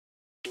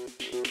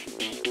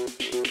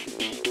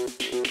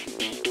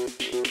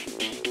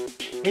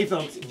Hey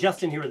folks,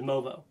 Justin here with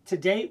MOVO.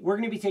 Today we're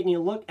going to be taking a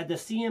look at the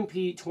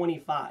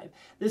CMP-25.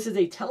 This is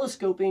a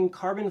telescoping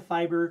carbon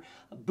fiber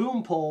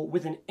boom pole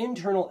with an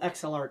internal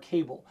XLR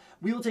cable.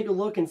 We will take a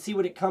look and see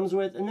what it comes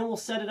with, and then we'll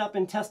set it up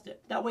and test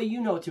it. That way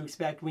you know what to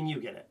expect when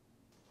you get it.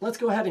 Let's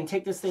go ahead and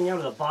take this thing out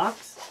of the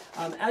box.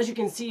 As you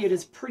can see, it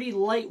is pretty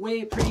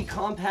lightweight, pretty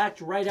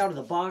compact right out of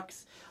the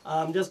box.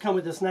 It does come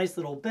with this nice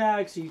little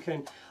bag, so you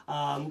can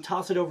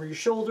toss it over your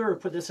shoulder or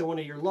put this in one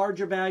of your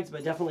larger bags,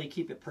 but definitely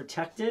keep it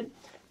protected.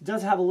 It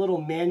does have a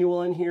little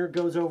manual in here,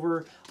 goes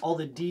over all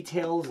the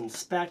details and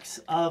specs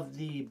of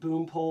the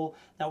boom pole.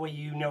 That way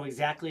you know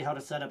exactly how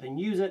to set up and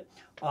use it.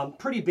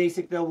 Pretty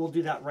basic though, we'll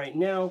do that right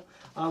now.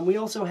 We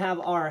also have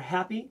our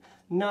happy,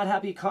 not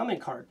happy comment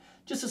card.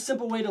 Just a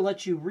simple way to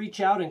let you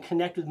reach out and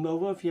connect with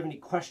MOVO if you have any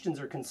questions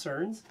or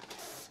concerns.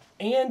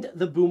 And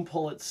the boom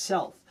pole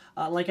itself.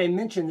 Like I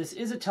mentioned, this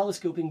is a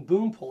telescoping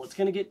boom pole. It's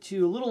going to get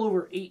to a little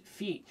over 8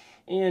 feet.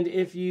 And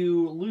if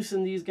you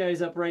loosen these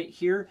guys up right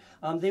here,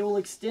 they will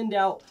extend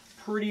out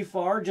pretty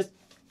far. Just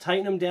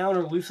tighten them down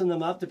or loosen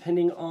them up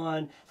depending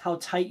on how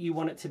tight you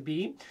want it to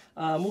be.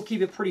 We'll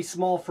keep it pretty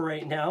small for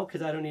right now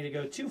because I don't need to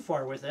go too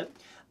far with it.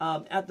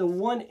 At the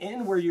one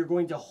end where you're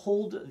going to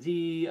hold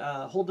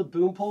the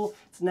boom pole,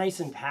 it's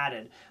nice and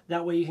padded.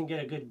 That way you can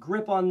get a good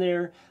grip on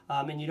there,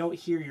 and you don't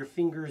hear your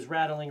fingers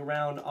rattling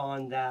around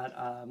on that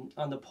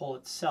on the pole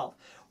itself.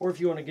 Or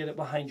if you want to get it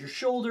behind your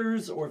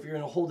shoulders, or if you're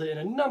going to hold it in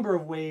a number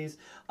of ways,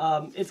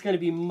 it's going to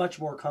be much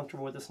more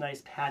comfortable with this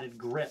nice padded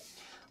grip.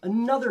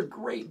 Another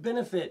great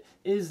benefit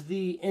is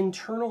the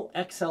internal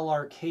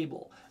XLR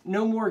cable.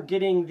 No more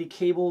getting the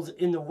cables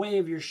in the way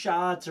of your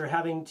shots or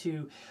having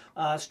to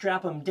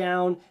strap them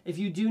down. If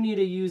you do need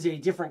to use a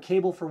different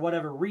cable for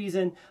whatever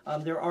reason,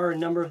 there are a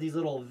number of these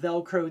little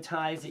Velcro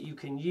ties that you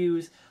can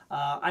use.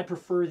 I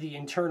prefer the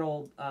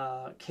internal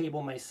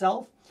cable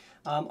myself.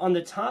 On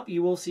the top,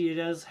 you will see it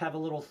does have a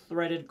little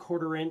threaded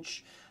 1/4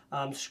 inch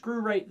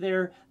screw right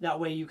there. That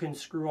way you can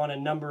screw on a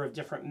number of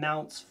different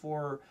mounts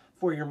for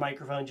your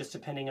microphone, just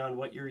depending on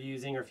what you're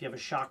using or if you have a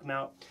shock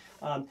mount.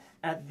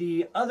 At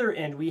the other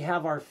end, we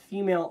have our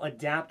female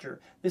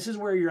adapter. This is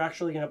where you're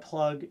actually going to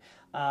plug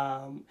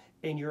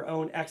in your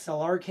own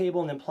XLR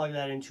cable and then plug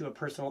that into a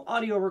personal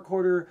audio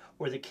recorder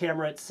or the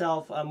camera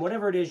itself.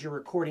 Whatever it is you're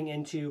recording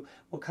into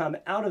will come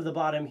out of the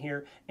bottom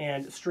here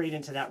and straight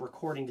into that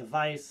recording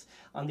device.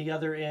 On the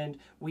other end,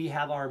 we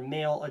have our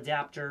male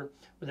adapter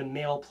with a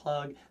male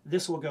plug.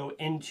 This will go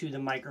into the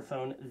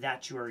microphone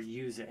that you are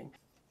using.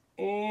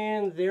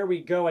 And there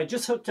we go. I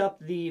just hooked up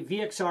the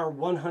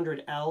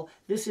VXR-100L.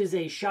 This is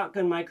a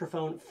shotgun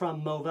microphone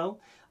from MOVO.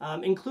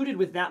 Included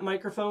with that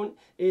microphone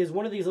is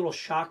one of these little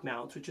shock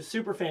mounts, which is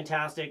super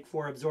fantastic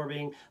for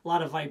absorbing a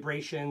lot of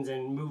vibrations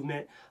and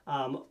movement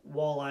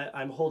while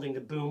I'm holding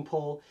the boom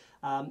pole.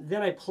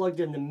 Then I plugged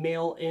in the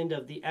male end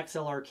of the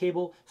XLR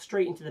cable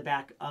straight into the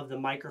back of the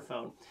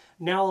microphone.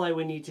 Now all I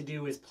would need to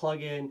do is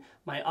plug in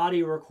my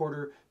audio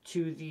recorder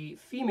to the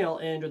female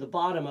end or the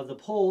bottom of the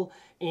pole,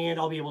 and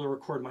I'll be able to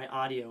record my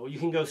audio. You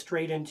can go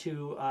straight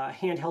into a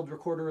handheld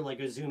recorder like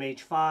a Zoom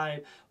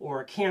H5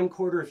 or a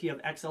camcorder if you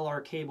have XLR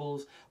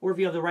cables, or if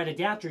you have the right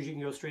adapters, you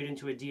can go straight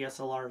into a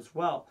DSLR as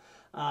well.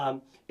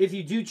 If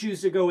you do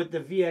choose to go with the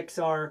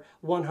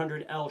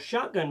VXR-100L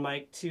shotgun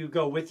mic to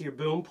go with your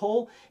boom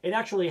pole, it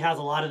actually has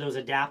a lot of those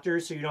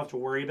adapters, so you don't have to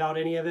worry about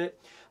any of it.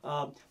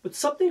 But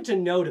something to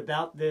note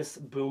about this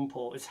boom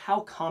pole is how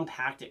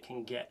compact it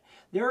can get.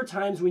 There are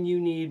times when you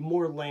need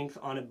more length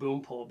on a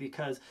boom pole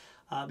because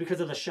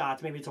of the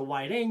shots. Maybe it's a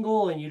wide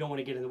angle and you don't want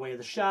to get in the way of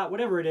the shot.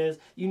 Whatever it is,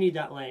 you need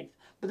that length.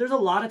 But there's a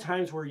lot of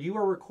times where you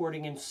are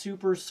recording in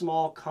super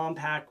small,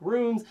 compact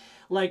rooms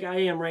like I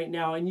am right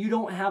now, and you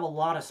don't have a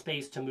lot of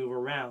space to move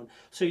around.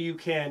 So you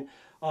can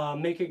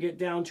make it get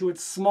down to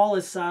its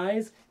smallest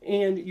size,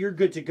 and you're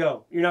good to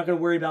go. You're not going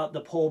to worry about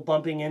the pole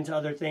bumping into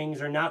other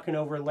things or knocking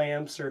over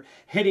lamps or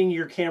hitting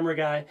your camera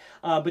guy,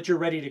 but you're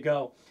ready to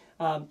go.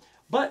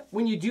 But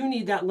when you do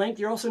need that length,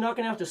 you're also not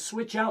going to have to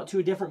switch out to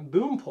a different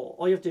boom pole.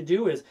 All you have to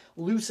do is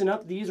loosen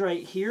up these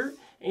right here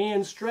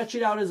and stretch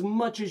it out as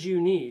much as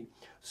you need.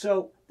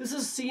 So this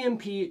is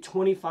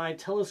CMP-25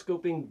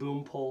 telescoping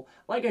boom pole.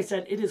 Like I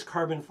said, it is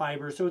carbon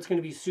fiber, so it's going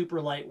to be super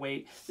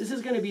lightweight. This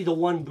is going to be the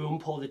one boom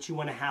pole that you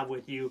want to have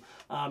with you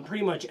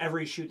pretty much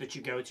every shoot that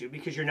you go to,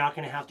 because you're not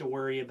going to have to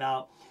worry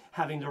about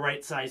having the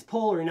right size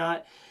pole or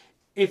not.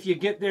 If you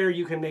get there,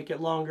 you can make it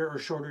longer or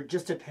shorter,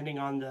 just depending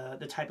on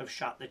the type of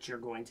shot that you're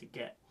going to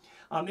get.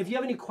 If you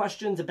have any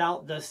questions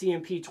about the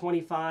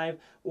CMP-25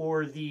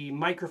 or the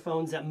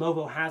microphones that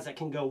MOVO has that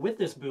can go with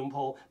this boom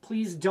pole,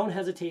 please don't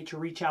hesitate to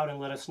reach out and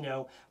let us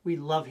know. We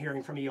love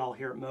hearing from you all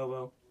here at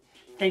MOVO.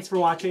 Thanks for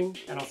watching,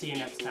 and I'll see you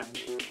next time.